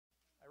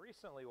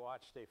recently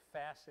watched a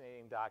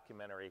fascinating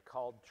documentary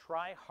called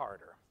Try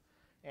Harder.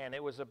 And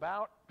it was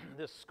about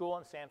this school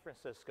in San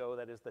Francisco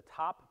that is the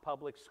top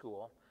public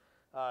school.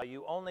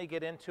 You only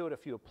get into it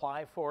if you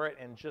apply for it,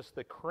 and just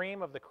the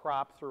cream of the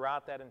crop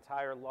throughout that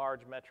entire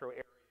large metro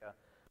area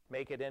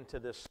make it into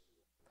this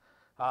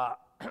school.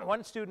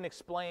 One student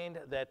explained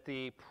that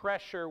the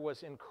pressure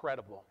was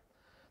incredible.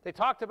 They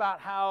talked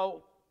about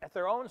how at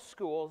their own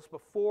schools,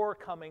 before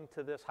coming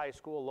to this high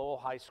school, Lowell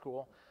High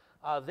School,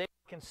 they were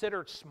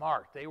considered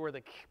smart. They were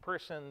the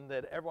person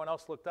that everyone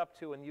else looked up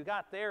to, and you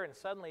got there and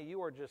suddenly you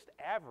were just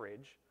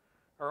average,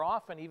 or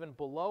often even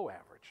below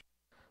average.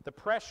 The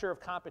pressure of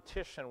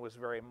competition was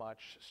very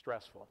much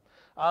stressful.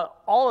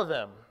 All of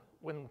them,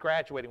 when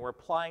graduating, were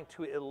applying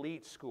to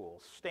elite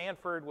schools.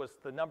 Stanford was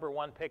the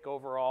 #1 pick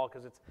overall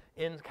because it's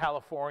in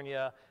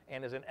California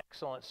and is an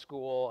excellent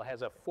school,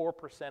 has a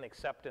 4%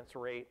 acceptance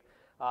rate.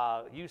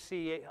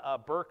 UC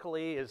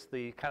Berkeley is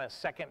the kind of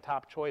second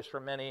top choice for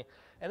many.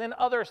 And then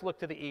others look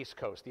to the East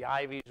Coast, the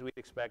Ivies we'd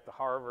expect, the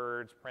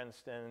Harvards,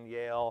 Princeton,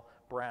 Yale,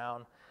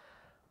 Brown.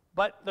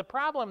 But the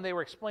problem they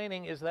were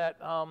explaining is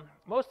that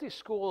most of these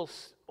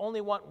schools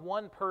only want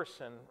one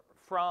person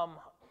from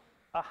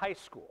a high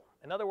school.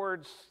 In other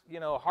words,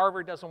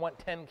 Harvard doesn't want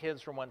 10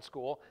 kids from one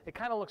school. It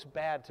kind of looks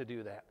bad to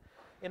do that.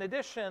 In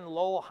addition,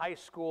 Lowell High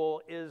School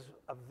is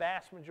a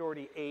vast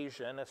majority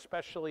Asian,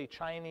 especially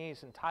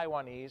Chinese and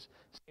Taiwanese,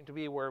 seem to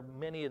be where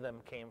many of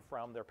them came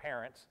from, their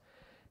parents.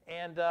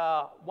 And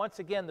once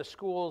again, the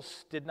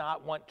schools did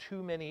not want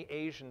too many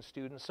Asian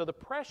students, so the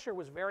pressure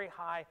was very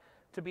high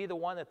to be the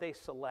one that they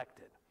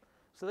selected.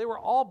 So they were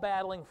all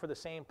battling for the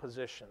same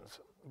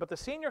positions. But the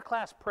senior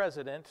class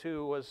president,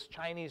 who was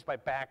Chinese by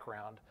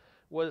background,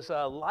 was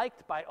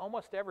liked by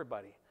almost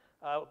everybody.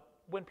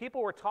 When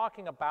people were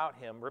talking about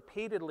him,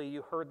 repeatedly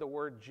you heard the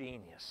word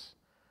genius.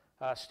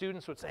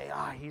 Students would say,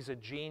 he's a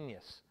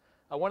genius.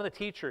 One of the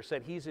teachers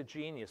said he's a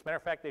genius. Matter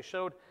of fact, they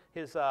showed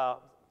his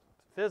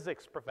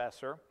physics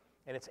professor,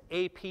 and it's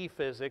AP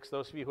physics.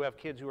 Those of you who have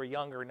kids who are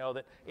younger know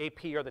that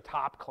AP are the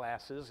top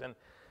classes. And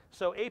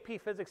so AP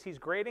physics, he's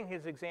grading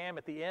his exam.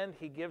 At the end,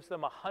 he gives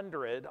them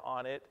 100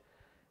 on it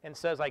and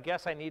says, I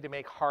guess I need to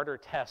make harder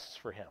tests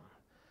for him.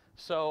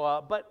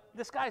 So, but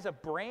this guy's a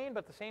brain,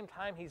 but at the same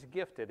time, he's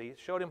gifted. He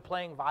showed him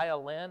playing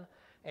violin,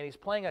 and he's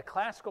playing a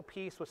classical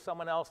piece with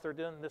someone else. They're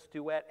doing this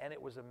duet, and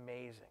it was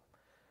amazing.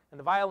 And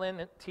the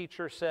violin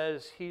teacher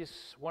says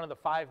he's one of the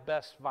 5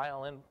 best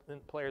violin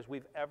players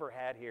we've ever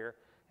had here,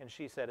 and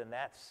she said, and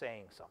that's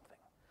saying something.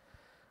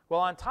 Well,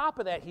 on top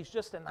of that, he's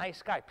just a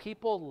nice guy.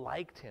 People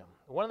liked him.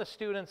 One of the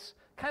students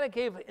kind of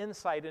gave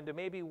insight into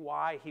maybe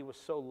why he was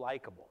so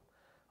likable.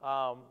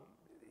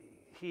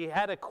 He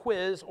had a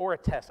quiz or a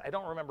test. I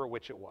don't remember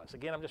which it was.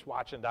 Again, I'm just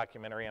watching a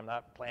documentary. I'm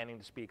not planning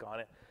to speak on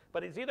it.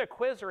 But it's either a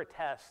quiz or a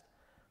test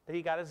that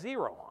he got a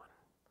 0 on.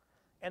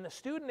 And the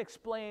student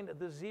explained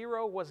the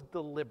 0 was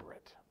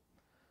deliberate.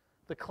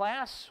 The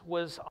class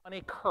was on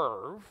a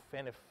curve,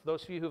 and if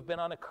those of you who've been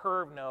on a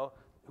curve know,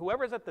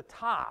 whoever's at the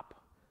top,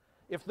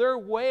 if they're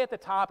way at the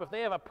top, if they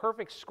have a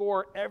perfect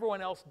score,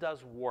 everyone else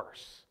does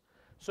worse.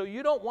 So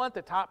you don't want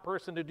the top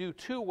person to do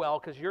too well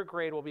because your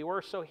grade will be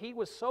worse. So he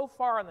was so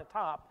far on the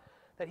top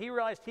that he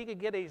realized he could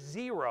get a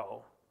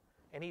 0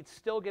 and he'd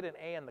still get an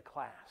A in the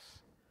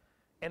class.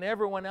 And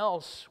everyone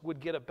else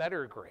would get a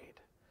better grade.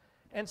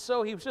 And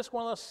so he was just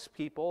one of those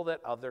people that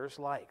others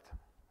liked.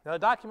 Now the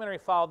documentary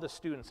followed the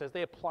students as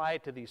they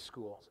applied to these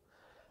schools.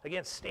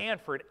 Again,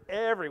 Stanford,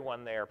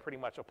 everyone there pretty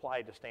much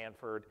applied to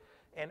Stanford.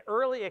 And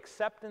early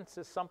acceptance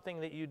is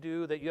something that you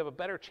do that you have a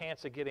better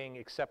chance of getting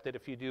accepted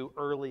if you do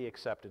early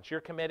acceptance.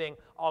 You're committing,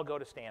 I'll go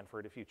to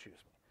Stanford if you choose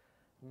me.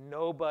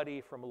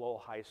 Nobody from Lowell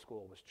High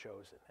School was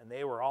chosen, and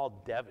they were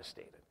all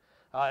devastated.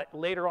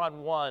 Later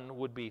on, one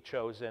would be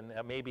chosen,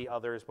 maybe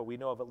others, but we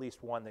know of at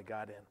least one that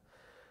got in.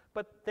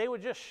 But they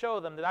would just show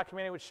them, the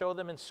documentary would show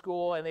them in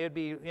school, and they would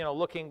be,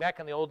 looking back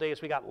in the old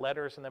days, we got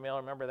letters in the mail,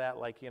 remember that,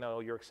 like,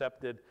 you're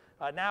accepted.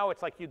 Now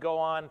it's like you go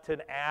on to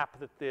an app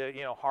that the,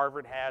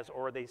 Harvard has,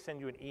 or they send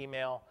you an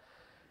email,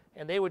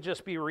 and they would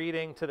just be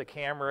reading to the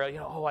camera,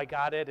 oh, I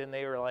got it, and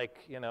they were like,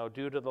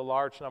 due to the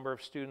large number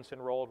of students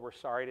enrolled, we're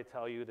sorry to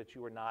tell you that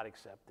you were not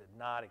accepted,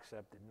 not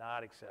accepted,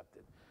 not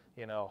accepted.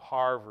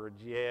 Harvard,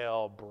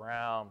 Yale,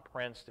 Brown,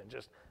 Princeton,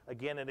 just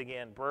again and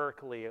again,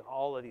 Berkeley,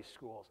 all of these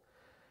schools.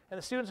 And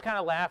the students kind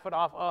of laugh it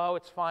off, oh,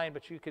 it's fine,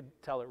 but you could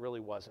tell it really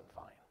wasn't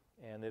fine,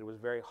 and it was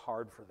very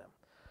hard for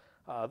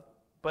them.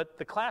 But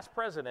the class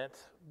president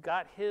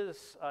got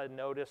his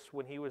notice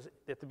when he was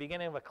at the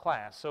beginning of a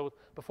class. So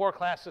before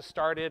classes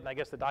started, and I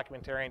guess the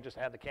documentarian just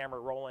had the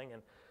camera rolling,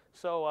 and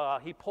so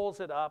he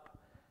pulls it up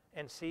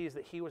and sees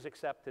that he was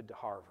accepted to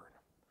Harvard.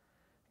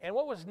 And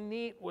what was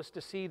neat was to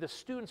see the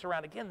students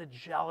around. Again, the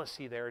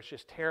jealousy there is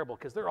just terrible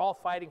because they're all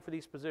fighting for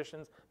these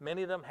positions.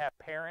 Many of them have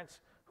parents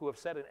who have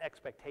set an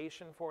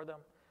expectation for them.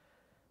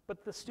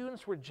 But the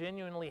students were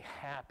genuinely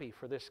happy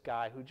for this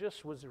guy who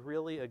just was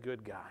really a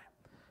good guy.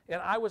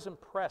 And I was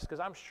impressed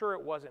because I'm sure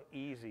it wasn't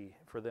easy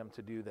for them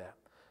to do that.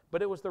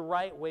 But it was the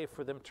right way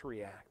for them to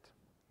react.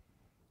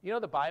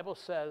 The Bible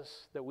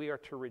says that we are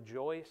to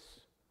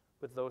rejoice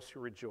with those who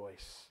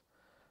rejoice.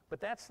 But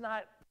that's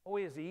not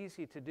always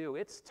easy to do.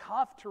 It's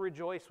tough to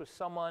rejoice with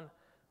someone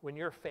when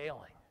you're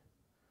failing.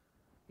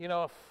 You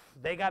know, if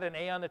they got an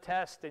A on the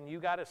test and you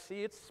got a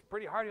C, it's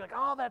pretty hard. You're like,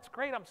 oh, that's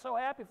great. I'm so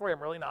happy for you.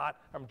 I'm really not.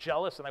 I'm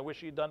jealous and I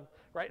wish you'd done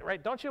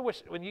right. Don't you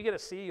wish when you get a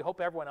C, you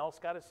hope everyone else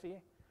got a C?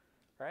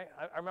 Right?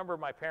 I remember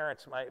my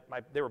parents,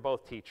 they were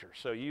both teachers.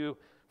 So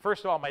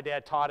first of all, my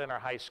dad taught in our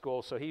high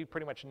school, so he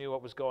pretty much knew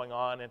what was going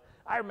on. And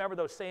I remember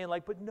those saying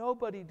like, but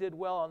nobody did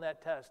well on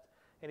that test.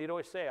 And he'd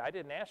always say, I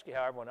didn't ask you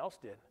how everyone else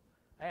did.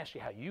 I asked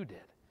you how you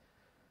did.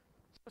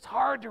 So it's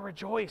hard to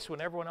rejoice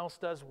when everyone else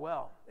does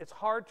well. It's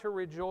hard to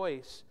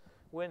rejoice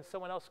when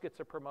someone else gets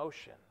a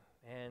promotion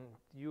and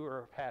you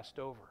are passed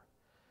over.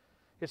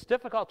 It's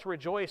difficult to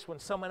rejoice when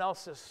someone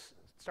else has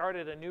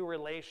started a new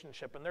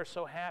relationship and they're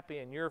so happy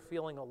and you're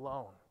feeling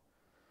alone.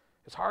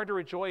 It's hard to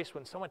rejoice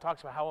when someone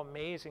talks about how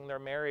amazing their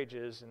marriage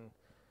is and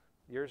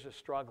yours is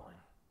struggling.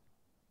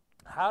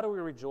 How do we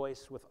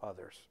rejoice with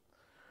others?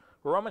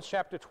 Romans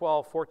chapter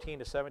 12, 14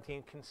 to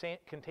 17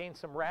 contains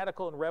some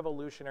radical and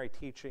revolutionary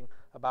teaching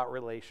about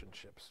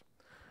relationships.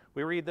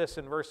 We read this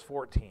in verse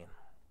 14.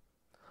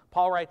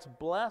 Paul writes,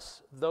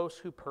 bless those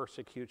who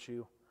persecute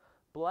you,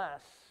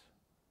 bless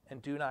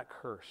and do not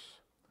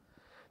curse.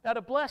 Now,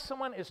 to bless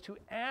someone is to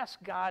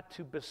ask God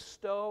to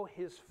bestow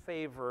his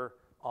favor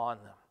on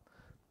them.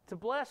 To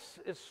bless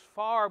is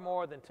far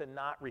more than to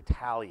not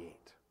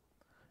retaliate.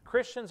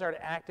 Christians are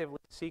to actively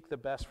seek the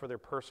best for their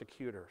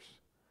persecutors.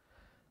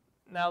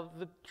 Now,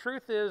 the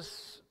truth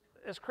is,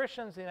 as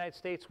Christians in the United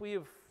States, we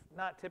have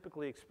not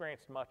typically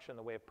experienced much in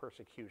the way of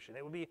persecution.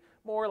 It would be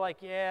more like,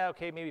 yeah,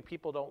 okay, maybe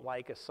people don't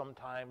like us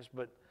sometimes,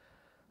 but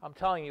I'm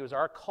telling you, as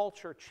our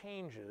culture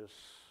changes,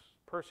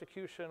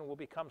 persecution will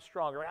become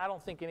stronger. I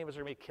don't think any of us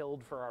are going to be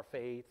killed for our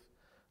faith.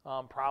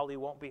 Probably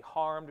won't be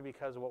harmed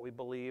because of what we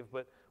believe,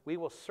 but we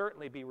will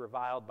certainly be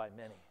reviled by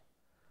many.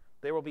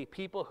 There will be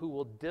people who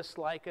will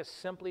dislike us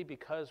simply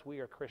because we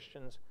are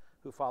Christians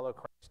who follow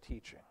Christ's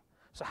teaching.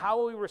 So how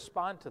will we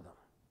respond to them?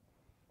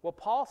 Well,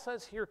 Paul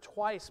says here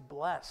twice,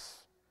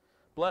 bless.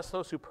 Bless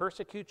those who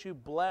persecute you,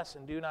 bless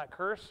and do not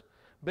curse.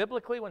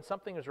 Biblically, when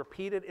something is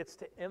repeated, it's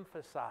to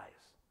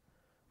emphasize.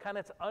 Kind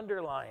of it's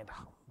underlined,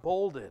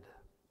 bolded.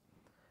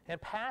 And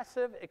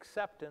passive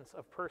acceptance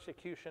of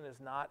persecution is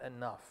not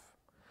enough.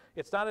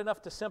 It's not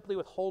enough to simply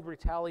withhold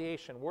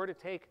retaliation. We're to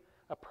take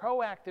a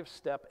proactive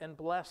step and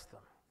bless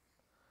them.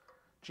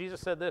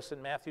 Jesus said this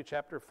in Matthew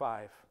chapter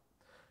 5.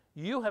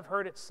 You have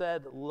heard it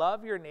said,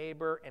 love your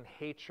neighbor and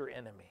hate your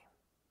enemy.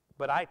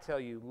 But I tell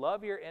you,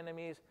 love your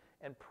enemies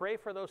and pray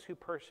for those who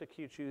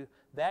persecute you,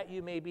 that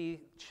you may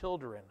be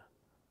children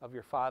of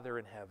your Father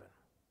in heaven.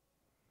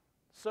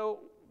 So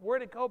we're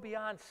to go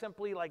beyond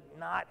simply like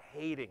not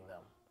hating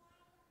them.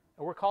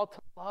 And we're called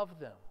to love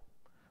them.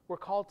 We're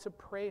called to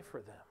pray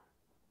for them.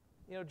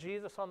 You know,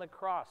 Jesus on the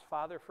cross,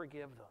 Father,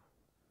 forgive them,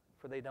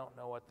 for they don't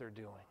know what they're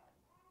doing.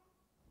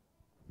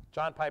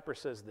 John Piper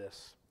says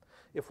this,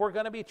 if we're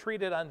going to be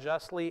treated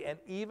unjustly and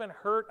even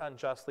hurt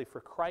unjustly for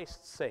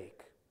Christ's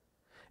sake,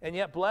 and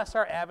yet bless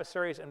our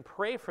adversaries and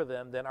pray for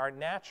them, then our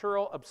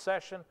natural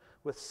obsession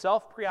with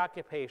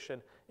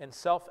self-preoccupation and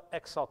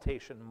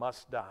self-exaltation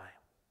must die.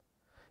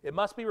 It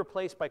must be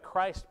replaced by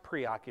Christ's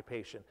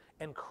preoccupation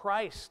and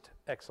Christ's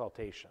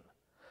exaltation.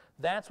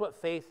 That's what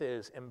faith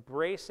is,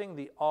 embracing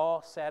the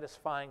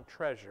all-satisfying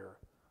treasure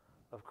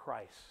of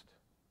Christ.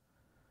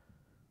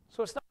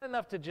 So it's not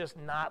enough to just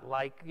not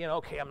like,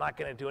 okay, I'm not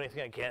going to do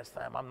anything against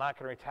them. I'm not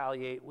going to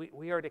retaliate.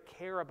 We are to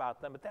care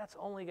about them, but that's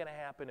only going to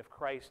happen if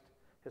Christ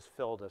has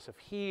filled us, if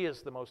he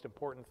is the most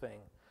important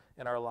thing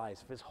in our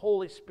lives, if his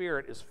Holy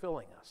Spirit is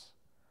filling us,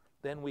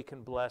 then we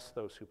can bless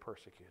those who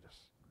persecute us.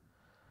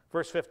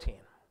 Verse 15,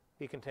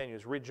 he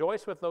continues,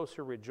 rejoice with those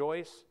who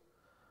rejoice,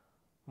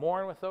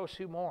 mourn with those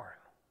who mourn.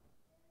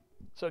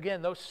 So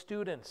again, those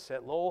students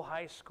at Lowell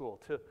High School,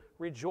 to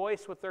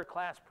rejoice with their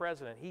class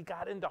president. He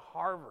got into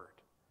Harvard,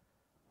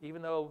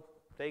 even though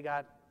they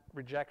got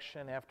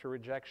rejection after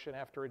rejection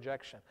after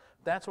rejection.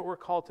 That's what we're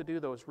called to do,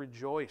 though, is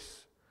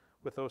rejoice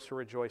with those who are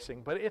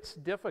rejoicing. But it's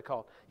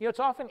difficult. It's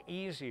often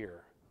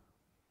easier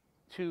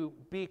to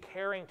be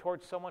caring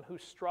towards someone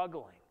who's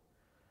struggling.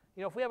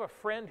 If we have a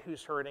friend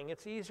who's hurting,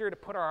 it's easier to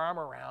put our arm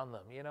around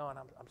them, and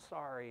I'm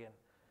sorry,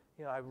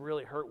 and I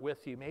really hurt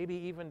with you. Maybe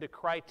even to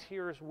cry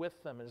tears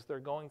with them as they're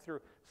going through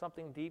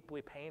something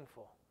deeply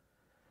painful.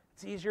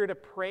 It's easier to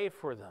pray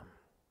for them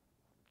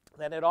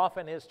than it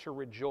often is to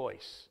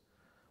rejoice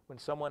when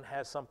someone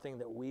has something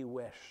that we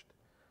wished.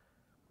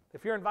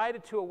 If you're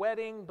invited to a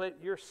wedding, but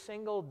you're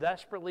single,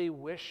 desperately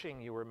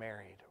wishing you were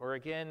married, or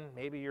again,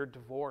 maybe you're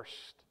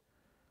divorced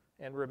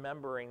and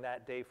remembering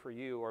that day for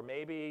you, or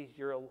maybe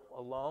you're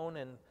alone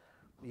and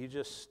you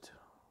just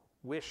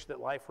wish that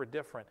life were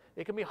different.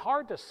 It can be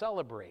hard to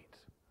celebrate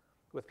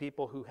with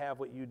people who have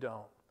what you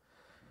don't.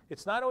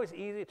 It's not always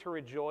easy to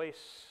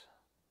rejoice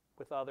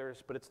with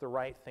others, but it's the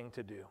right thing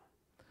to do.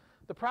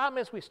 The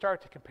problem is we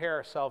start to compare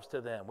ourselves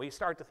to them. We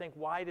start to think,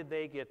 why did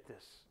they get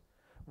this?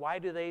 Why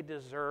do they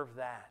deserve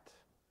that?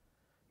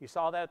 You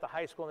saw that at the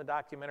high school in the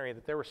documentary,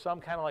 that there was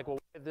some kind of like, well,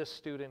 why did this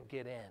student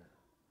get in?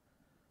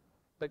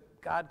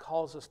 But God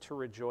calls us to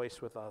rejoice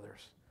with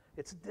others.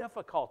 It's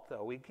difficult,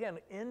 though. Again,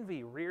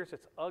 envy rears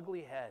its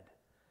ugly head.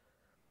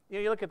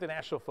 You look at the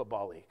National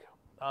Football League.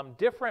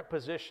 Different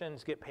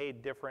positions get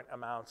paid different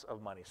amounts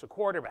of money. So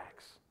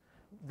quarterbacks,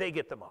 they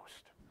get the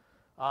most.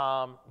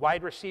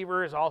 Wide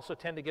receivers also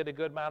tend to get a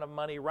good amount of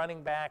money.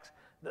 Running backs,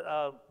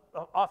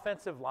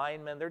 offensive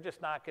linemen, they're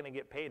just not going to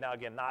get paid. Now,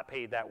 again, not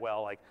paid that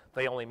well. Like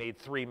they only made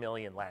 $3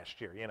 million last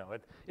year.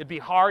 It'd be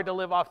hard to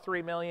live off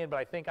 $3 million, but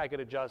I think I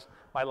could adjust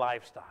my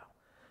lifestyle.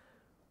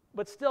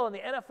 But still, in the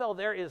NFL,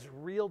 there is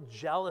real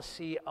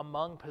jealousy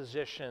among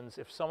positions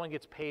if someone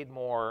gets paid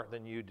more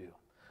than you do.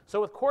 So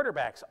with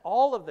quarterbacks,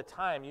 all of the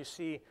time you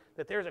see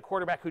that there's a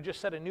quarterback who just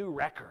set a new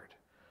record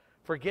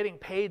for getting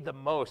paid the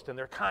most, and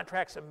their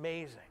contract's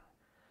amazing.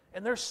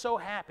 And they're so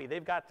happy.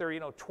 They've got their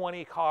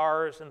 20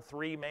 cars and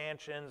 3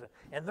 mansions,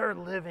 and they're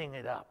living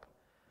it up.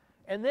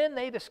 And then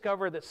they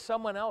discover that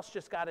someone else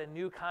just got a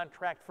new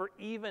contract for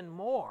even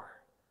more.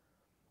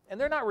 And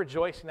they're not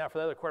rejoicing now for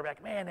the other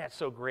quarterback. Man, that's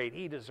so great.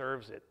 He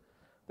deserves it.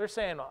 They're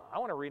saying, I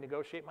want to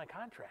renegotiate my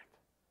contract.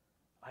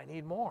 I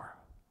need more.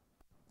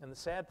 And the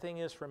sad thing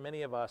is, for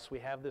many of us, we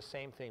have this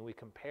same thing. We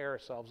compare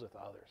ourselves with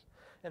others.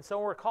 And so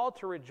we're called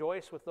to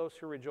rejoice with those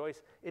who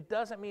rejoice. It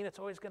doesn't mean it's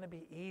always going to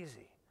be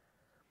easy.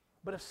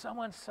 But if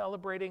someone's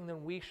celebrating,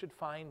 then we should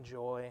find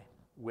joy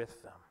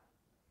with them.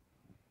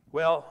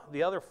 Well,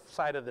 the other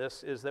side of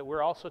this is that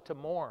we're also to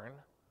mourn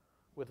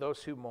with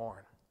those who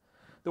mourn.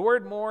 The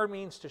word mourn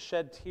means to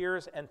shed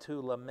tears and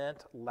to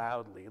lament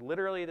loudly.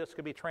 Literally, this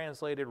could be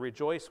translated,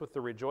 rejoice with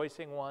the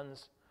rejoicing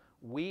ones,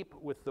 weep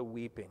with the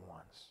weeping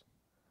ones.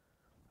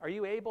 Are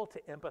you able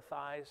to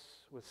empathize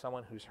with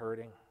someone who's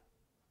hurting?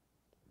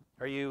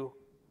 Do you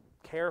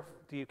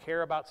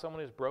care about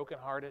someone who's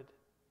brokenhearted?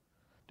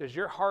 Does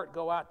your heart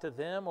go out to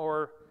them,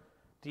 or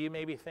do you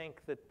maybe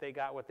think that they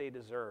got what they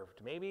deserved?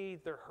 Maybe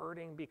they're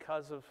hurting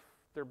because of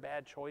their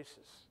bad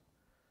choices.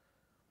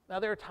 Now,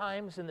 there are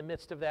times in the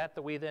midst of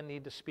that we then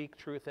need to speak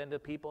truth into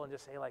people and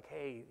just say, like,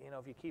 hey,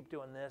 if you keep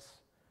doing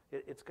this,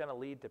 it's going to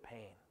lead to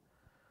pain.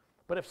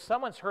 But if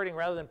someone's hurting,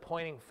 rather than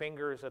pointing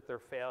fingers at their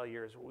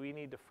failures, we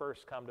need to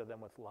first come to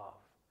them with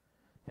love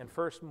and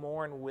first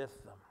mourn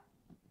with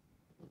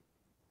them.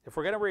 If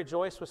we're going to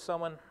rejoice with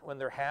someone when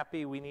they're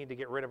happy, we need to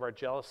get rid of our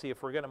jealousy.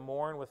 If we're going to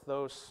mourn with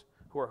those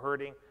who are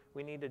hurting,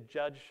 we need to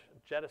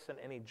jettison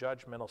any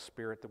judgmental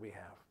spirit that we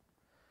have.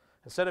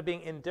 Instead of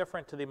being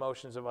indifferent to the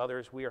emotions of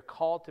others, we are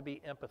called to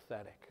be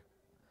empathetic.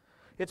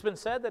 It's been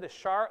said that a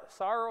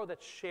sorrow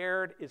that's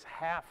shared is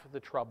half the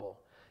trouble,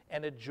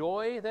 and a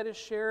joy that is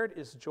shared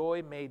is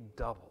joy made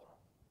double.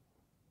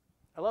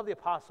 I love the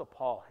Apostle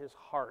Paul, his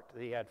heart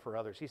that he had for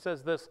others. He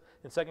says this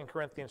in 2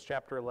 Corinthians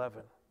chapter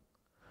 11.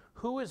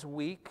 Who is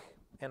weak,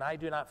 and I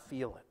do not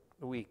feel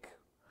it weak?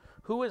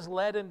 Who is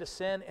led into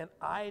sin, and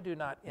I do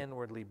not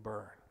inwardly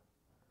burn?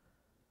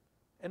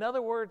 In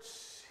other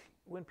words,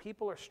 when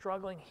people are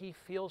struggling, he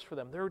feels for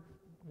them. They're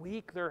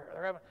weak.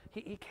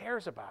 He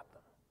cares about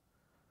them.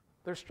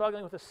 They're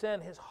struggling with a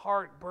sin. His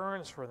heart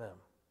burns for them.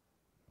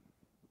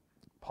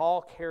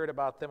 Paul cared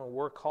about them, and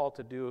we're called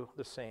to do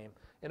the same.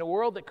 In a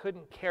world that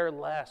couldn't care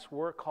less,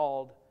 we're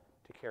called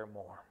to care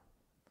more.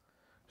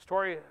 A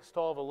story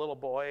told of a little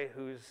boy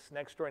whose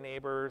next-door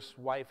neighbor's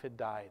wife had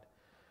died.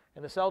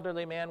 And this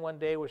elderly man one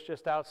day was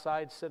just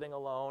outside sitting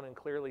alone and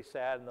clearly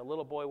sad, and the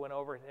little boy went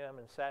over to him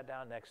and sat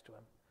down next to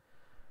him.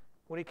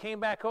 When he came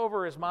back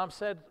over, his mom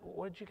said,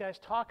 "What did you guys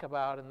talk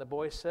about?" And the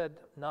boy said,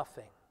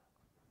 "Nothing.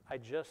 I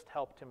just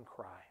helped him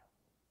cry."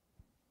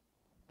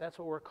 That's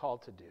what we're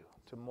called to do,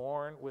 to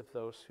mourn with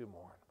those who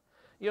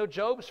mourn.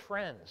 Job's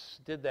friends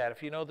did that.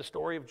 If you know the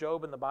story of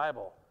Job in the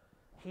Bible,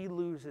 he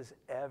loses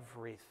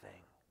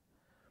everything.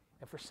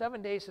 And for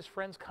 7 days, his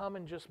friends come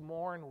and just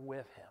mourn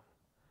with him.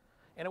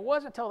 And it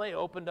wasn't until they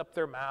opened up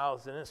their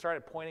mouths and then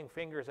started pointing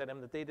fingers at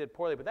him that they did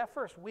poorly. But that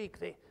first week,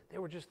 they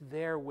were just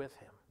there with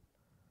him.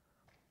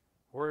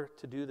 We're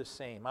to do the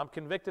same. I'm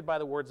convicted by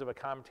the words of a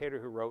commentator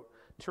who wrote,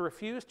 "To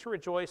refuse to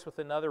rejoice with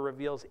another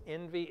reveals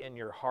envy in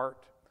your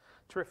heart.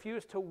 To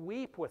refuse to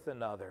weep with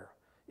another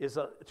is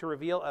to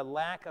reveal a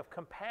lack of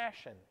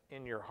compassion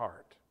in your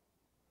heart.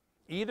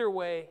 Either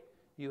way,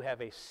 you have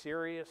a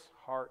serious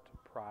heart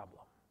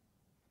problem."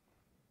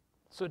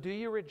 So do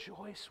you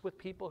rejoice with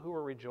people who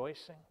are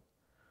rejoicing?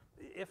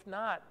 If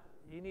not,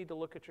 you need to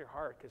look at your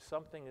heart, because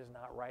something is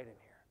not right in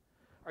here.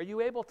 Are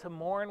you able to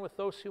mourn with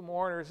those who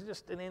mourn, or is it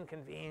just an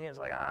inconvenience,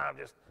 like, I'm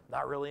just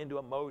not really into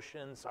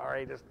emotions,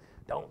 sorry, just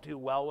don't do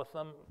well with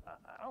them?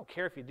 I don't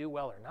care if you do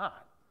well or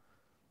not.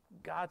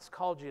 God's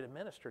called you to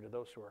minister to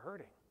those who are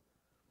hurting.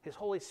 His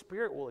Holy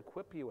Spirit will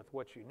equip you with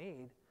what you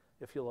need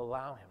if you'll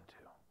allow him to.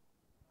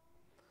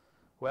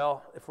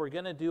 Well, if we're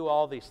going to do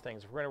all these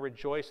things, if we're going to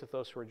rejoice with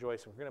those who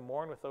rejoice, if we're going to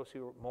mourn with those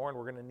who mourn,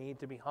 we're going to need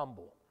to be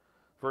humble.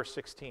 Verse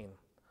 16.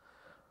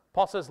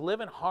 Paul says,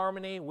 live in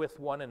harmony with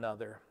one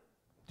another.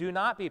 Do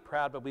not be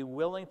proud, but be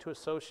willing to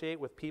associate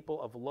with people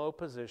of low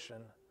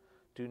position.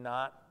 Do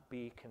not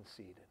be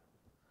conceited.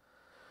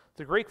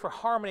 The Greek for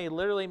harmony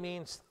literally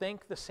means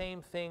think the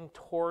same thing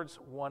towards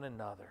one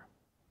another.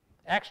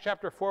 Acts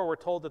chapter 4, we're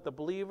told that the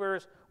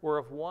believers were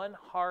of one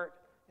heart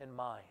and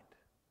mind.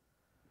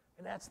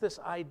 And that's this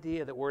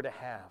idea that we're to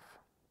have.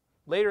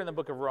 Later in the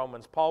book of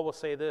Romans, Paul will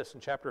say this in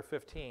chapter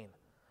 15.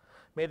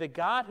 May the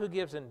God who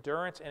gives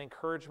endurance and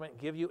encouragement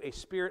give you a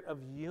spirit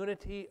of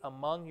unity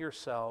among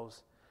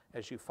yourselves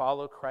as you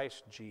follow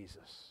Christ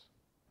Jesus.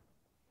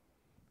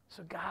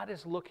 So God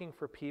is looking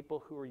for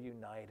people who are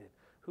united,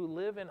 who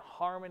live in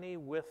harmony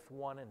with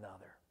one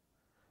another,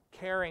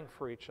 caring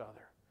for each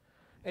other.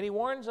 And he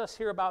warns us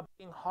here about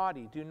being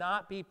haughty. Do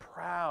not be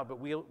proud,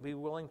 but be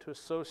willing to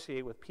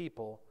associate with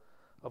people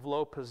of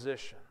low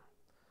position.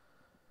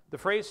 The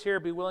phrase here,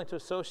 be willing to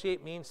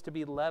associate, means to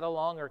be led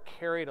along or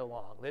carried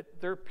along. That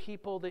they're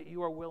people that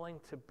you are willing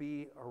to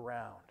be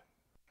around.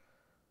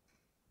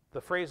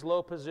 The phrase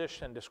low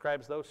position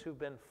describes those who've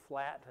been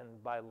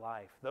flattened by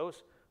life,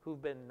 those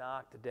who've been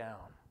knocked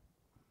down.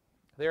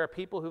 There are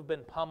people who've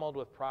been pummeled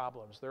with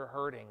problems. They're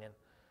hurting. And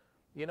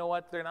you know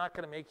what? They're not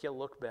going to make you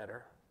look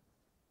better.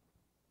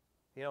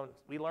 You know,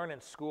 we learn in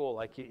school,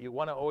 like you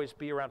want to always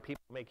be around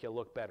people who make you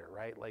look better,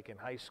 right? Like in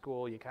high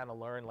school, you kind of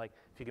learn, like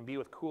if you can be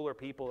with cooler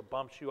people, it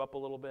bumps you up a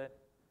little bit.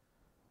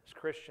 As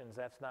Christians,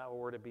 that's not what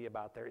we're to be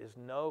about. There is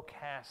no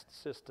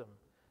caste system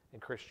in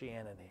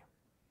Christianity.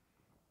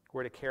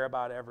 We're to care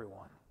about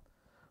everyone.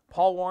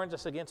 Paul warns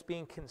us against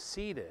being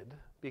conceited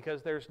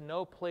because there's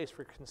no place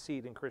for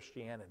conceit in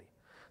Christianity.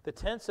 The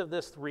tense of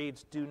this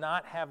reads, do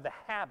not have the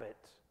habit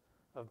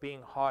of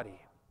being haughty.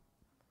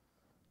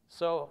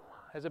 So,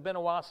 has it been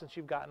a while since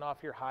you've gotten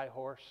off your high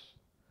horse?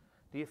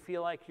 Do you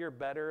feel like you're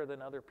better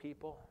than other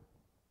people?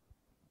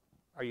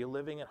 Are you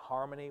living in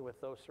harmony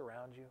with those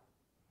around you?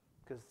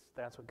 Because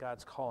that's what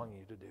God's calling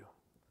you to do.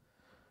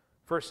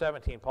 Verse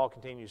 17, Paul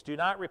continues, do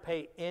not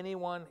repay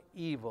anyone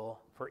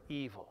evil for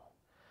evil.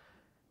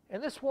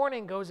 And this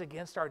warning goes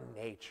against our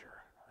nature.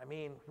 I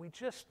mean, we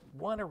just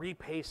want to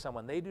repay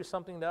someone. They do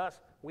something to us,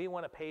 we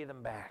want to pay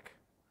them back.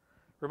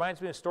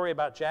 Reminds me of a story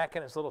about Jack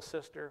and his little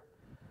sister.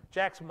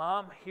 Jack's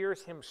mom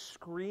hears him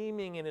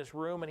screaming in his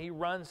room, and he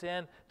runs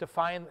in to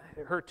find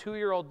her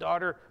 2-year-old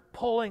daughter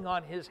pulling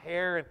on his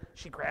hair, and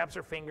she grabs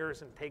her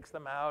fingers and takes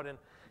them out, and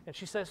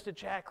she says to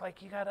Jack,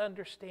 like, you got to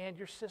understand,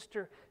 your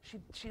sister,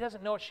 she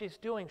doesn't know what she's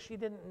doing. She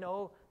didn't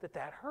know that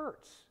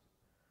hurts.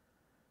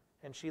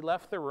 And she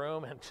left the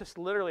room, and just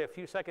literally a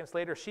few seconds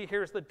later, she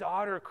hears the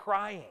daughter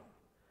crying.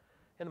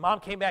 And the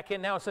mom came back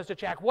in now and says to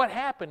Jack, what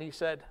happened? He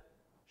said,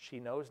 she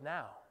knows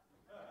now.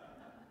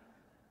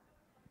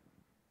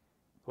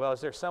 Well,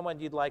 is there someone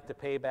you'd like to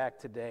pay back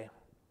today?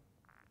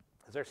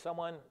 Is there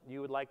someone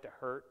you would like to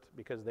hurt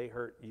because they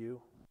hurt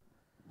you?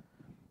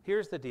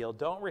 Here's the deal.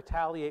 Don't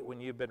retaliate when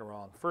you've been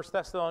wrong. 1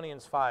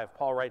 Thessalonians 5,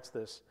 Paul writes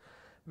this.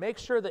 Make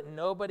sure that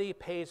nobody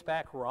pays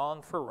back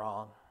wrong for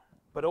wrong,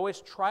 but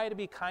always try to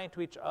be kind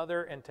to each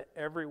other and to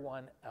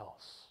everyone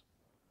else.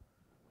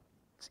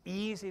 It's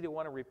easy to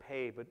want to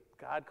repay, but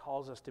God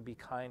calls us to be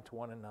kind to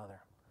one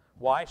another.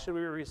 Why should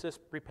we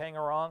resist repaying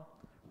a wrong?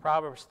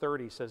 Proverbs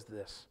 30 says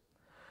this.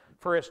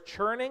 For as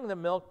churning the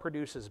milk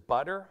produces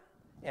butter,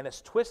 and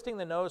as twisting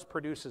the nose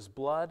produces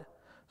blood,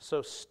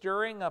 so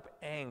stirring up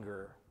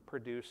anger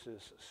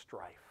produces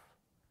strife.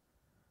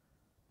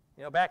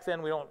 You know, back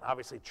then we don't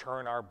obviously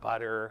churn our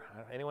butter.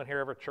 Anyone here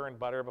ever churned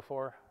butter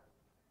before?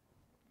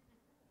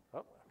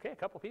 Oh, okay, a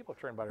couple people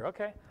churn butter,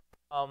 okay.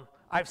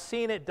 I've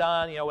seen it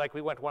done, you know, like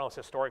we went to one of those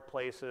historic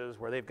places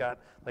where they've got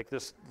like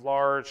this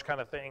large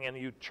kind of thing and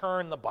you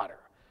churn the butter.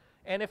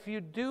 And if you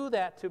do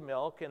that to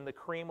milk and the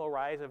cream will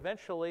rise,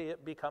 eventually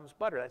it becomes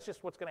butter. That's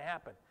just what's going to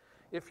happen.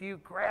 If you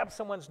grab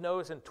someone's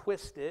nose and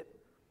twist it,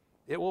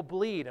 it will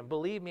bleed. And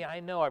believe me, I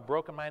know I've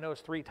broken my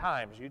nose 3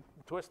 times. You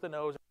twist the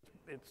nose,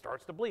 it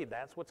starts to bleed.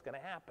 That's what's going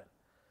to happen.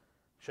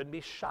 Shouldn't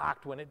be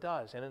shocked when it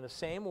does. And in the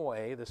same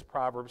way, this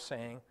proverb's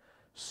saying,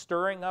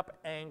 stirring up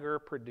anger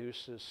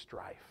produces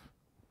strife.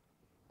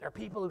 There are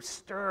people who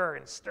stir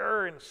and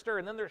stir and stir,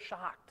 and then they're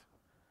shocked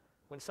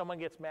when someone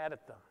gets mad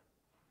at them.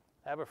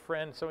 I have a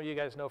friend, some of you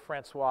guys know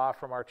Francois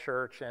from our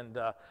church, and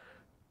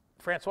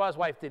Francois'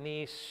 wife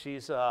Denise,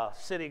 she's a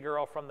city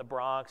girl from the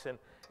Bronx, and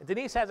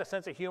Denise has a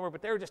sense of humor,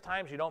 but there are just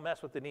times you don't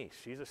mess with Denise.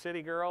 She's a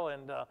city girl,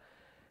 and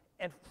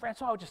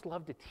Francois would just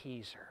love to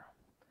tease her.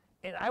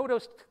 And I would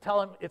always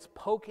tell him it's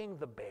poking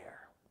the bear.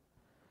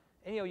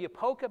 And you know, you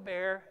poke a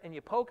bear, and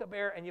you poke a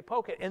bear, and you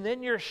poke it, and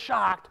then you're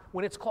shocked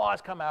when its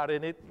claws come out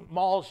and it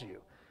mauls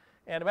you.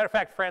 And as a matter of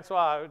fact,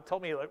 Francois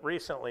told me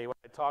recently when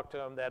I talked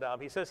to him that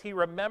he says he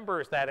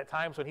remembers that at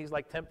times when he's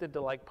like tempted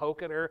to like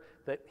poke at her,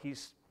 that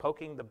he's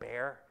poking the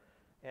bear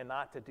and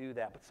not to do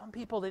that. But some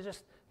people,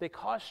 they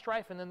cause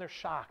strife and then they're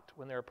shocked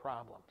when there are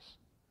problems.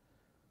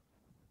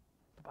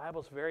 The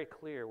Bible's very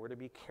clear. We're to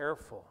be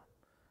careful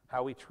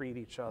how we treat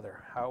each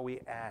other, how we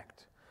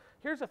act.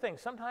 Here's the thing.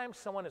 Sometimes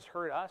someone has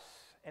hurt us,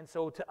 and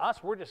so to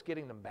us, we're just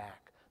getting them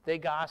back. They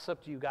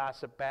gossiped, you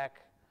gossip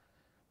back.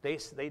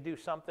 They do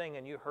something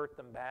and you hurt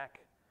them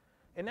back.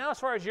 And now as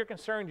far as you're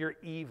concerned, you're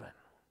even.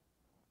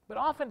 But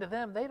often to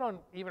them, they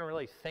don't even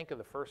really think of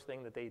the first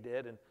thing that they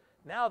did. And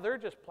now they're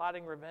just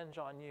plotting revenge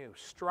on you.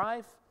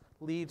 Strife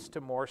leads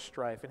to more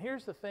strife. And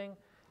here's the thing.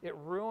 It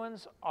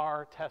ruins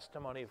our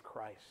testimony of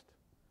Christ.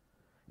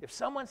 If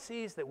someone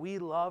sees that we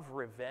love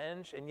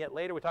revenge, and yet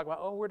later we talk about,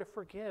 oh, we're to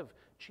forgive.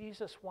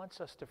 Jesus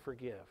wants us to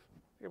forgive.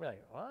 You're going to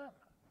be like, what?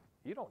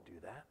 You don't do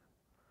that.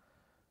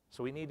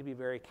 So we need to be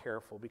very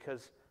careful,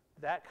 because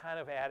that kind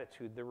of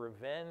attitude, the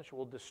revenge,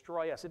 will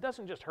destroy us. It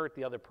doesn't just hurt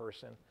the other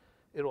person.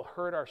 It'll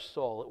hurt our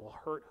soul. It will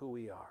hurt who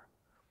we are.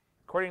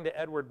 According to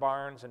Edward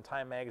Barnes in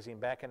Time magazine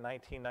back in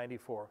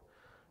 1994,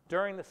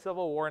 during the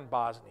Civil War in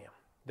Bosnia,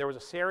 there was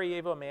a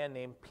Sarajevo man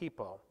named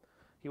Pipo.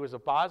 He was a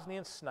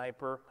Bosnian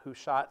sniper who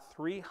shot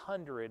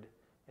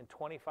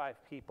 325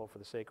 people for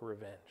the sake of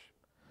revenge.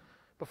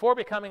 Before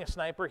becoming a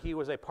sniper, he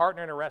was a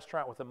partner in a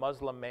restaurant with a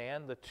Muslim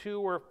man. The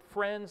two were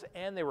friends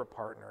and they were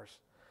partners,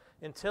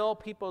 until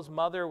Pipo's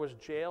mother was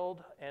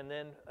jailed and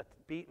then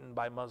beaten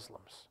by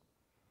Muslims.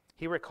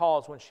 He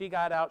recalls, when she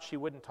got out, she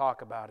wouldn't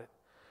talk about it.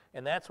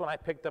 And that's when I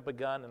picked up a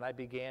gun and I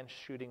began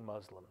shooting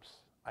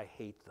Muslims. I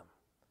hate them.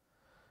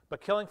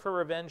 But killing for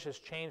revenge has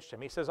changed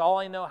him. He says, all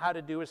I know how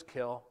to do is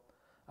kill.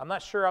 I'm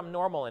not sure I'm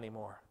normal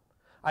anymore.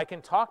 I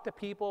can talk to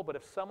people, but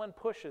if someone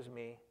pushes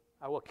me,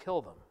 I will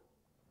kill them.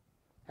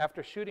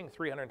 After shooting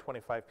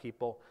 325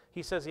 people,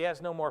 he says he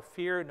has no more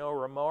fear, no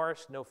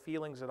remorse, no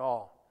feelings at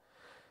all.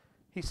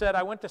 He said,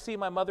 I went to see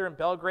my mother in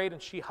Belgrade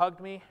and she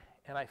hugged me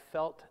and I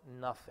felt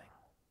nothing.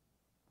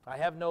 I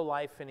have no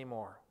life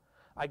anymore.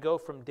 I go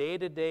from day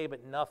to day,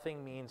 but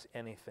nothing means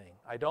anything.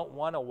 I don't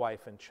want a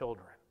wife and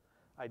children.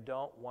 I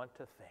don't want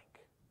to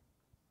think.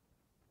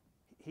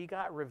 He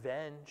got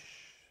revenge.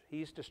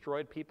 He's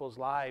destroyed people's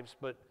lives,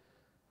 but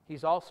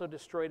he's also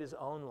destroyed his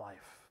own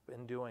life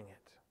in doing it.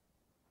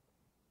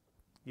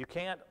 You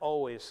can't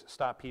always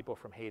stop people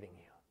from hating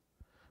you,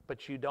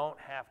 but you don't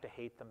have to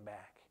hate them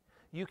back.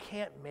 You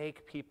can't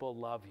make people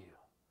love you,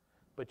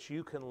 but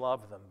you can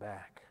love them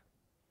back.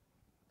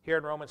 Here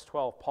in Romans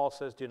 12, Paul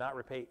says, do not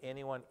repay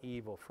anyone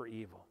evil for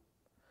evil.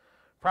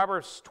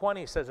 Proverbs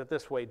 20 says it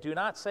this way, do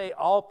not say,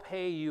 I'll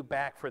pay you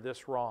back for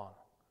this wrong.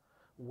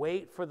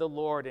 Wait for the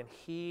Lord, and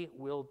he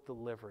will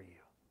deliver you.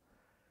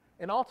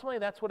 And ultimately,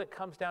 that's what it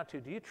comes down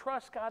to. Do you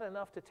trust God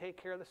enough to take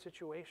care of the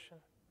situation?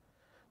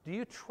 Do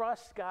you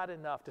trust God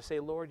enough to say,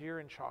 Lord, you're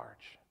in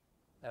charge,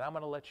 and I'm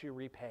going to let you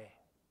repay.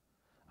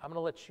 I'm going to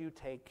let you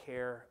take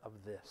care of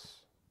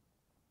this.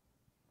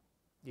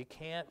 You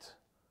can't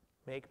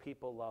make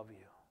people love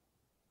you,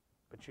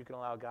 but you can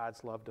allow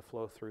God's love to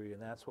flow through you,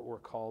 and that's what we're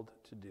called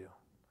to do.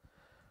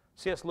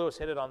 C.S. Lewis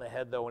hit it on the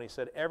head, though, when he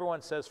said,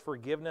 everyone says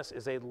forgiveness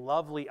is a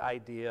lovely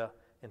idea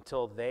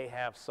until they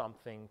have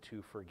something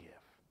to forgive.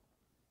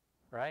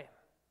 Right?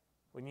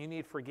 When you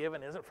need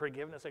forgiven, isn't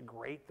forgiveness a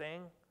great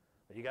thing?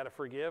 That you got to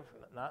forgive?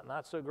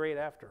 Not so great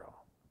after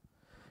all.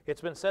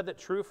 It's been said that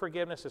true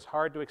forgiveness is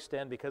hard to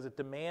extend because it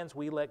demands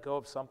we let go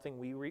of something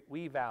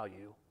we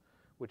value,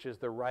 which is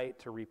the right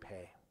to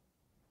repay.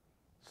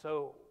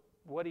 So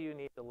what do you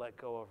need to let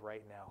go of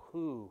right now?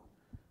 Who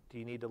do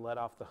you need to let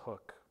off the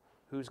hook?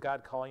 Who's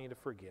God calling you to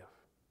forgive?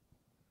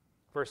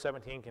 Verse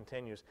 17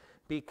 continues,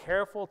 be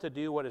careful to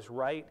do what is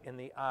right in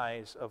the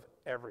eyes of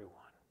everyone.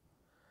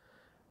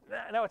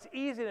 Now, it's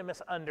easy to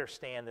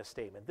misunderstand this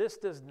statement. This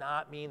does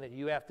not mean that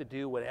you have to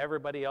do what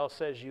everybody else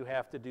says you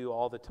have to do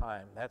all the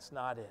time. That's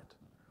not it.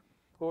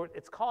 What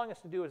it's calling us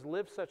to do is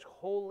live such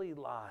holy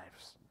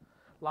lives,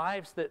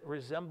 lives that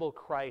resemble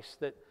Christ,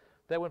 that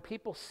when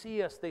people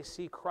see us, they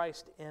see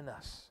Christ in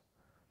us,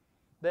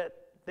 that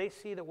they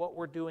see that what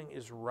we're doing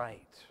is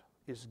right,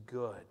 is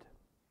good.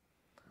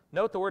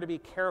 Note the word to be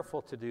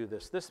careful to do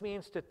this. This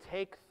means to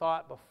take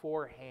thought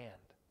beforehand.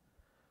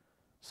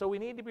 So we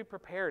need to be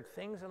prepared.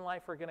 Things in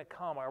life are going to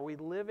come. Are we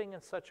living in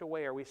such a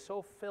way? Are we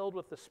so filled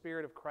with the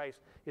Spirit of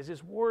Christ? Is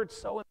His Word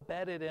so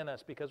embedded in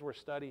us because we're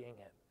studying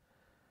it?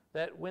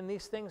 That when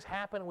these things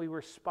happen, we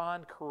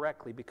respond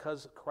correctly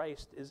because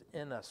Christ is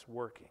in us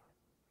working.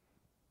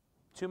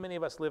 Too many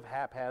of us live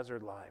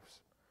haphazard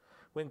lives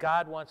when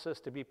God wants us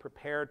to be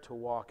prepared to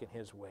walk in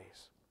His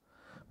ways.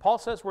 Paul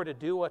says we're to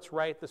do what's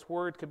right. This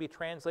word could be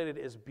translated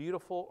as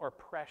beautiful or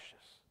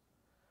precious.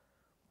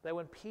 That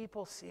when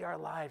people see our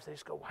lives, they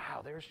just go,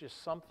 wow, there's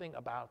just something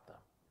about them.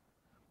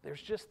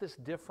 There's just this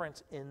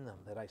difference in them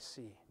that I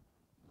see.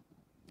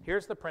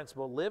 Here's the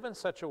principle. Live in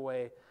such a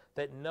way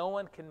that no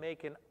one can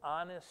make an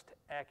honest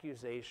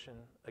accusation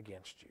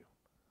against you.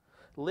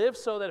 Live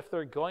so that if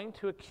they're going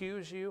to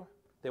accuse you,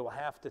 they will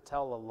have to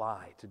tell a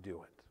lie to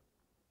do it.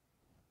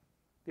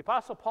 The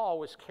Apostle Paul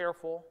was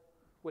careful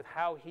with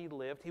how he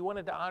lived. He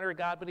wanted to honor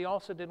God, but he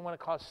also didn't want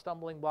to cause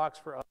stumbling blocks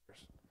for others.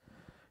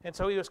 And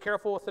so he was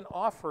careful with an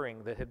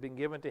offering that had been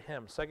given to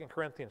him. 2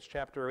 Corinthians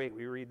chapter 8,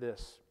 we read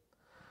this.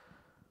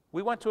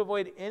 We want to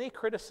avoid any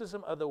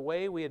criticism of the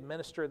way we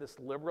administer this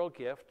liberal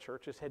gift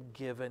churches had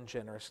given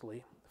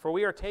generously. For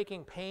we are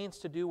taking pains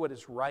to do what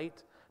is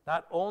right,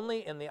 not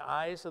only in the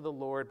eyes of the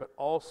Lord, but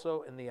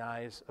also in the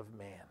eyes of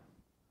man.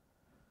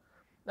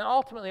 Now,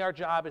 ultimately, our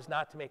job is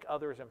not to make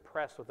others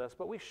impressed with us,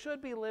 but we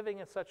should be living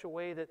in such a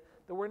way that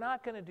we're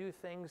not going to do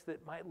things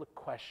that might look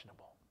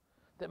questionable,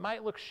 that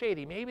might look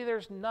shady. Maybe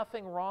there's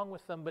nothing wrong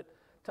with them, but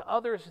to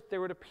others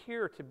there would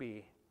appear to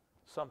be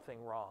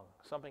something wrong,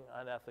 something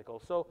unethical.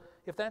 So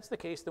if that's the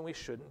case, then we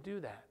shouldn't do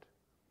that.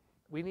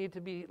 We need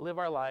to live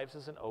our lives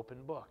as an open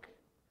book.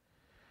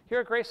 Here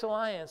at Grace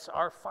Alliance,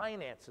 our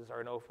finances are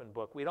an open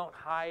book. We don't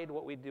hide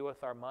what we do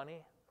with our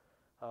money.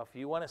 If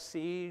you want to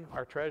see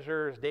our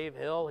treasurer, Dave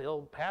Hill,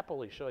 he'll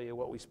happily show you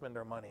what we spend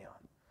our money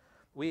on.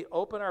 We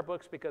open our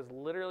books because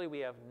literally we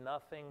have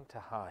nothing to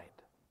hide.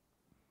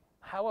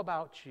 How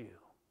about you?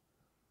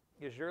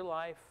 Is your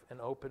life an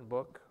open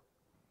book?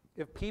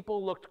 If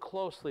people looked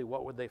closely,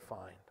 what would they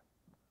find?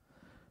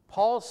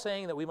 Paul's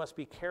saying that we must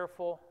be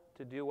careful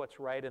to do what's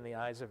right in the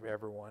eyes of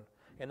everyone,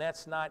 and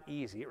that's not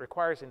easy. It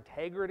requires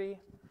integrity.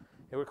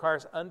 It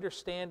requires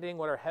understanding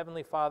what our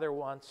Heavenly Father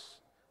wants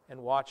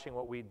and watching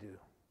what we do.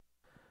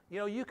 You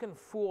know, you can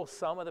fool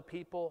some of the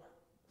people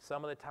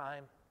some of the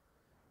time,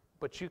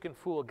 but you can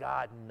fool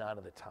God none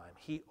of the time.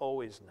 He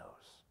always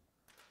knows.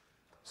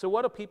 So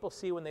what do people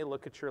see when they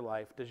look at your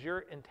life? Does your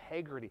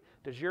integrity,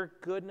 does your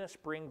goodness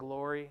bring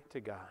glory to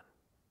God?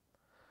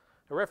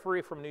 A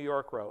referee from New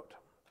York wrote,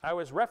 I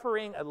was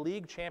refereeing a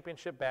league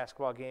championship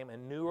basketball game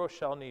in New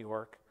Rochelle, New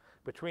York,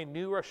 between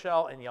New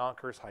Rochelle and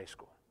Yonkers High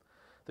School.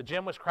 The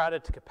gym was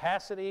crowded to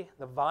capacity.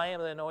 The volume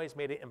of the noise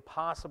made it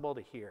impossible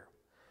to hear.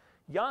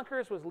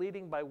 Yonkers was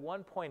leading by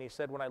 1 point, he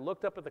said, when I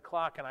looked up at the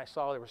clock and I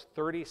saw there was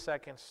 30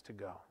 seconds to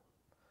go.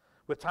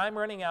 With time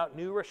running out,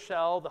 New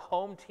Rochelle, the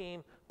home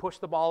team, pushed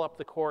the ball up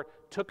the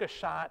court, took a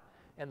shot,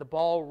 and the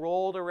ball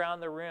rolled around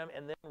the rim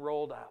and then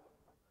rolled out.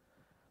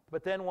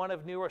 But then one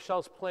of New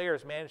Rochelle's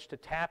players managed to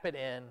tap it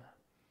in,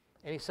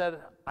 and he said,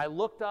 I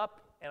looked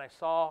up and I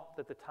saw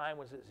that the time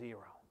was at 0.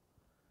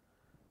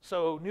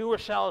 So New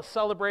Rochelle is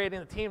celebrating,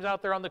 the team's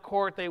out there on the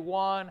court, they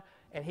won,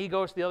 and he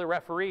goes to the other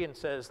referee and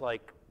says,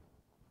 like,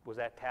 was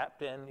that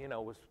tapped in? You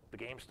know, was the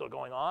game still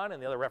going on?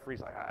 And the other referee's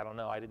like, I don't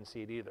know, I didn't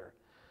see it either.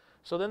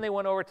 So then they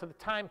went over to the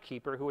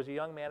timekeeper, who was a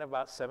young man of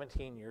about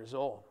 17 years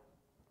old.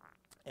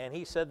 And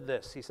he said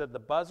this, he said, the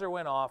buzzer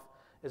went off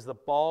as the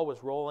ball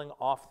was rolling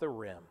off the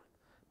rim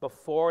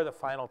before the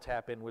final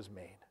tap-in was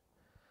made.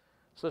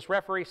 So this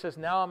referee says,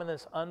 now I'm in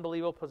this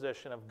unbelievable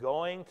position of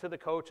going to the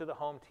coach of the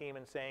home team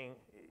and saying,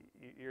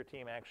 your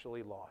team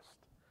actually lost.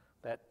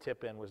 That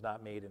tip-in was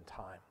not made in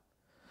time.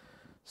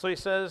 So he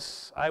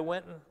says, I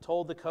went and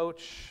told the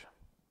coach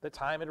the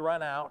time had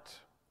run out,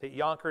 that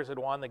Yonkers had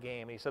won the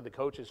game. And he said the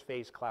coach's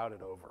face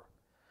clouded over.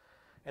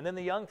 And then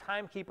the young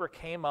timekeeper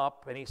came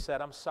up and he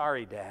said, I'm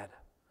sorry, Dad.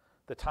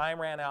 The time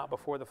ran out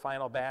before the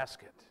final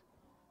basket.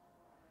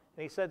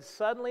 And he said,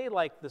 suddenly,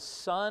 like the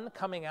sun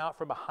coming out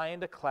from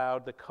behind a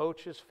cloud, the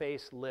coach's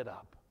face lit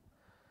up.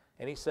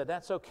 And he said,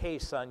 that's okay,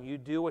 son. You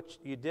did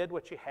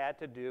what you had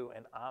to do,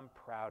 and I'm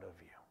proud of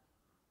you.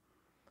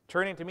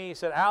 Turning to me, he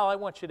said, Al, I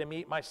want you to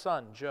meet my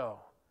son, Joe.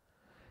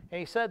 And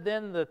he said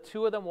then the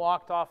two of them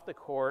walked off the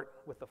court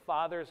with the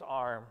father's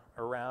arm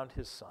around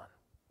his son.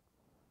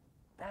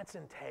 That's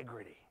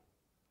integrity.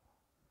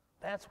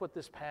 That's what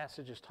this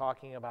passage is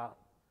talking about.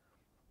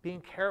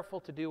 Being careful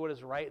to do what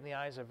is right in the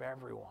eyes of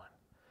everyone.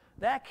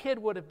 That kid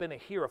would have been a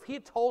hero. If he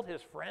had told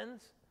his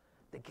friends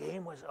the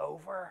game was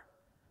over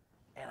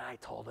and I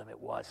told him it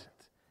wasn't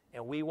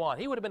and we won,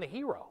 he would have been a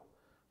hero.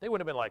 They would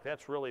have been like,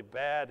 that's really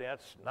bad,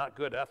 that's not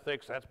good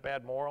ethics, that's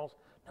bad morals.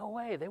 No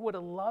way, they would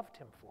have loved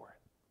him for it.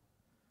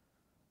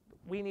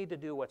 We need to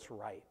do what's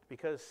right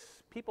because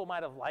people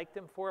might have liked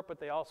him for it,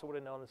 but they also would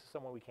have known this is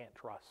someone we can't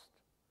trust.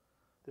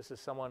 This is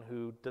someone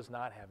who does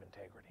not have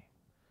integrity.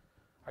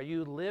 Are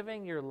you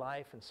living your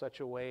life in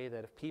such a way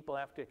that if people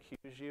have to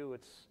accuse you,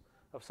 it's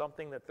of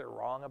something that they're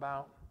wrong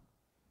about?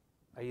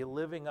 Are you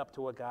living up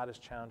to what God has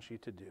challenged you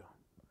to do?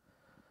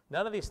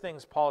 None of these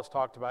things Paul has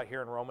talked about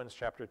here in Romans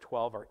chapter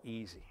 12 are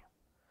easy.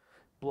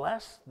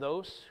 Bless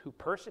those who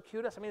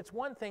persecute us. I mean, it's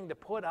one thing to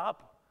put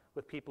up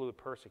with people who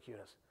persecute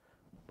us.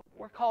 But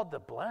we're called to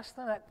bless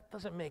them? That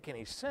doesn't make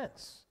any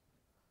sense.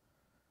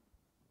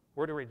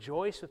 We're to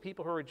rejoice with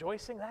people who are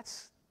rejoicing?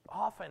 That's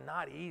often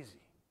not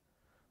easy.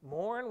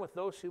 Mourn with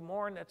those who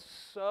mourn? That's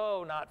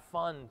so not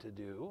fun to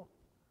do.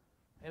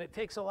 And it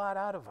takes a lot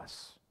out of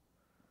us.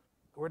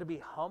 We're to be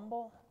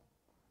humble.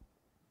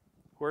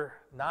 We're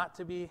not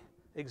to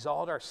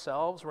exalt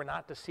ourselves. We're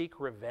not to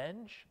seek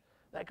revenge.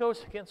 That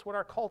goes against what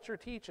our culture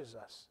teaches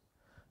us.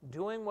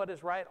 Doing what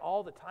is right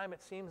all the time,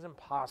 it seems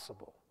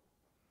impossible.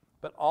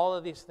 But all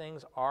of these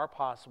things are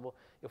possible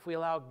if we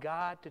allow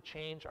God to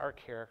change our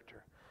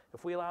character,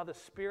 if we allow the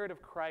Spirit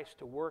of Christ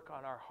to work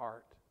on our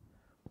heart,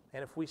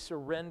 and if we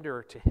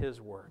surrender to His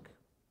work.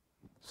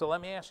 So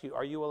let me ask you,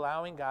 are you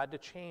allowing God to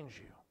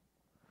change you?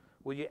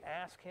 Will you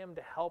ask Him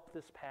to help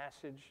this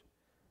passage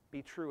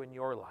be true in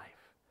your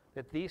life,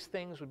 that these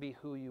things would be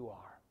who you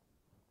are?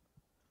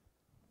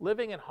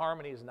 Living in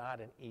harmony is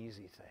not an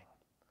easy thing.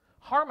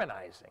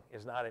 Harmonizing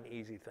is not an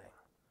easy thing.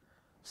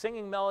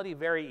 Singing melody,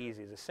 very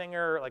easy. As a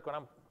singer, like when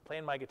I'm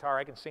playing my guitar,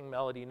 I can sing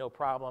melody, no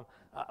problem.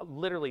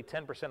 Literally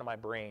 10% of my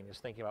brain is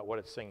thinking about what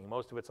it's singing.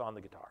 Most of it's on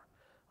the guitar.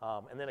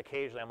 And then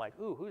occasionally I'm like,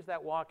 ooh, who's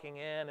that walking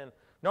in? And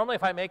normally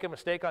if I make a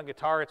mistake on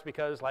guitar, it's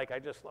because like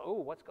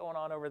what's going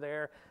on over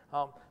there?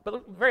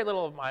 But very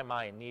little of my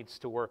mind needs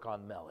to work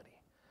on melody.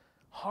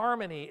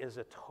 Harmony is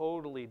a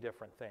totally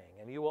different thing,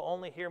 and you will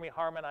only hear me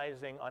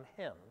harmonizing on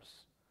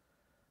hymns,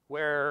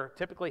 where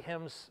typically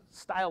hymns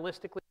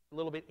stylistically are a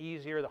little bit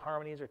easier, the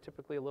harmonies are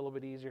typically a little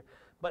bit easier.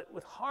 But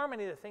with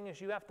harmony, the thing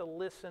is you have to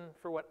listen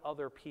for what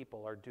other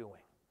people are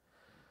doing.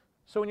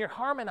 So when you're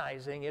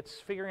harmonizing, it's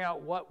figuring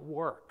out what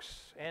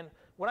works. And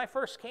when I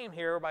first came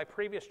here, my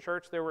previous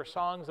church, there were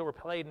songs that were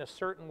played in a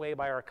certain way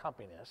by our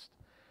accompanist.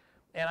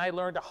 And I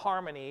learned a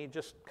harmony,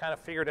 just kind of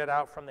figured it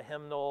out from the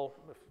hymnal.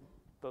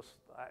 I'm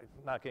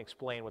not going to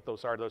explain what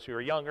those are, those who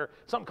are younger.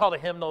 Something called a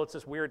hymnal. It's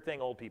this weird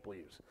thing old people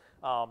use.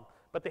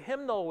 But the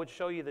hymnal would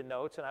show you the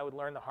notes, and I would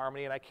learn the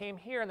harmony. And I came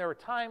here, and there were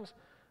times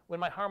when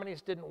my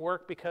harmonies didn't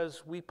work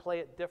because we play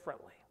it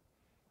differently,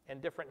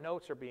 and different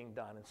notes are being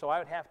done. And so I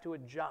would have to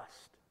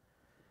adjust.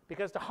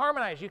 Because to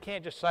harmonize, you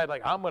can't just decide,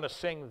 like, I'm going to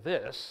sing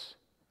this,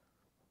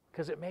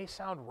 because it may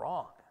sound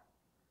wrong.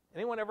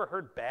 Anyone ever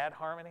heard bad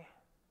harmony?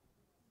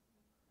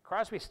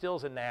 Crosby,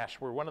 Stills, and Nash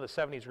were one of the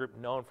 70s group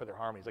known for their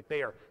harmonies. Like,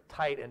 they are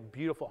tight and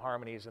beautiful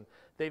harmonies, and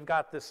they've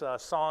got this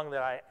song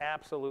that I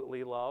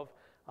absolutely love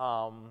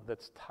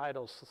that's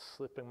titled,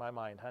 slipping my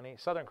mind, honey,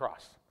 Southern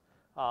Cross.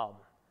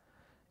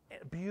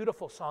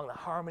 Beautiful song. The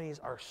harmonies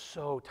are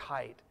so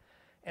tight.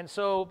 And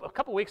so a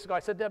couple weeks ago, I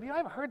said, Deb, I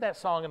haven't heard that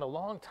song in a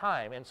long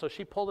time. And so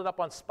she pulled it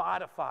up on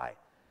Spotify,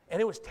 and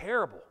it was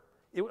terrible.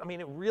 It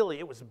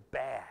was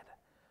bad.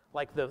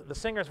 Like, the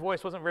singer's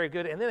voice wasn't very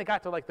good. And then it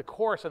got to, like, the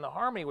chorus, and the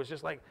harmony was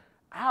just like,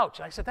 ouch.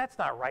 And I said, that's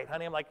not right,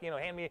 honey. I'm like,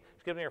 give me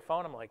your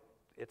phone. I'm like,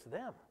 it's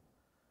them.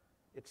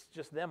 It's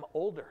just them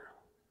older.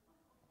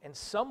 And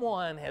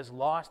someone has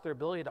lost their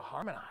ability to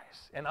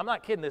harmonize. And I'm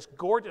not kidding. This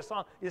gorgeous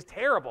song is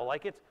terrible.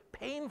 Like, it's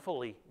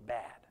painfully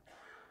bad.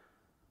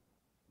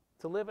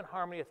 To live in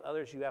harmony with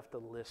others, you have to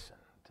listen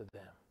to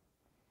them.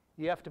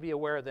 You have to be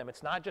aware of them.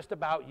 It's not just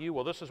about you.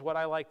 Well, this is what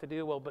I like to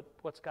do. Well, but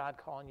what's God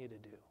calling you to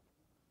do?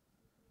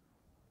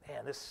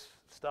 Man, this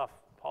stuff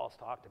Paul's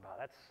talked about,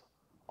 that's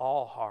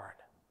all hard.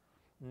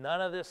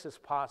 None of this is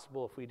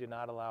possible if we do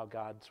not allow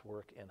God's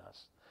work in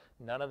us.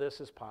 None of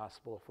this is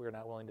possible if we're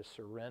not willing to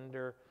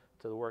surrender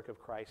to the work of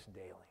Christ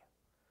daily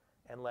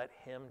and let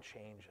him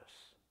change us.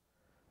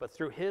 But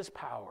through his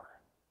power,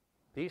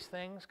 these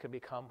things can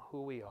become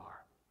who we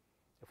are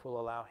if we'll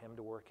allow him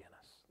to work in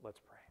us. Let's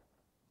pray.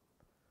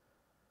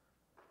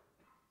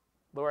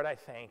 Lord, I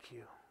thank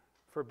you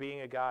for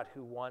being a God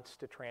who wants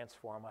to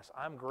transform us.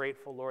 I'm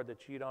grateful, Lord,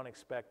 that you don't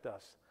expect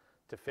us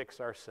to fix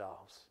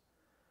ourselves.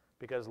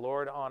 Because,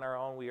 Lord, on our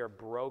own we are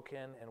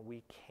broken and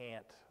we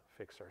can't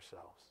fix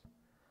ourselves.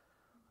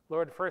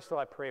 Lord, first of all,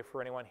 I pray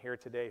for anyone here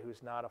today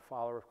who's not a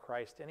follower of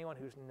Christ, anyone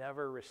who's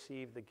never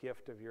received the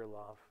gift of your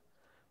love,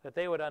 that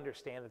they would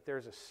understand that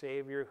there's a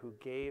Savior who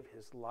gave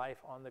his life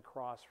on the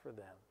cross for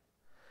them,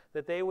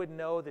 that they would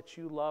know that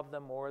you love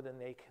them more than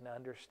they can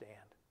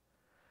understand,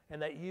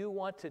 and that you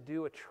want to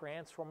do a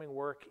transforming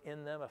work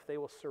in them if they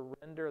will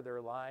surrender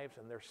their lives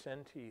and their sin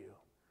to you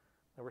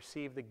and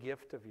receive the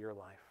gift of your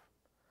life.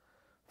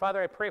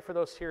 Father, I pray for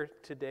those here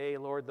today,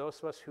 Lord, those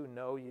of us who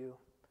know you.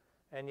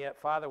 And yet,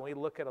 Father, when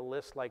we look at a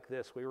list like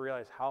this, we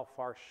realize how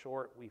far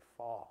short we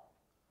fall.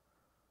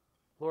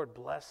 Lord,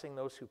 blessing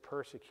those who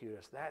persecute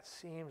us, that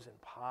seems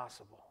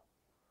impossible.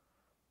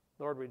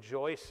 Lord,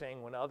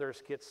 rejoicing when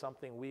others get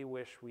something we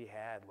wish we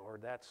had,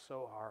 Lord, that's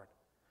so hard.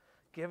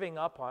 Giving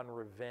up on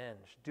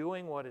revenge,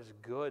 doing what is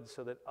good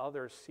so that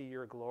others see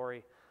your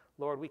glory.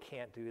 Lord, we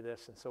can't do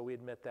this, and so we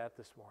admit that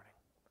this morning.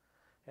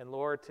 And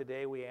Lord,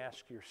 today we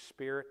ask your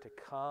Spirit to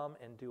come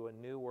and do a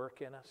new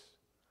work in us.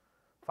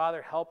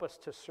 Father, help us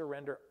to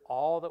surrender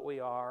all that we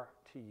are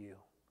to you,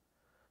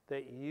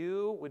 that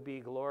you would be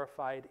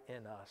glorified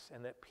in us,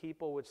 and that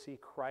people would see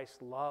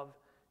Christ's love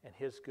and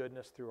his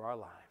goodness through our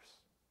lives.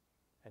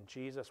 And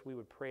Jesus, we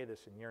would pray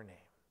this in your name.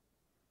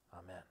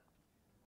 Amen.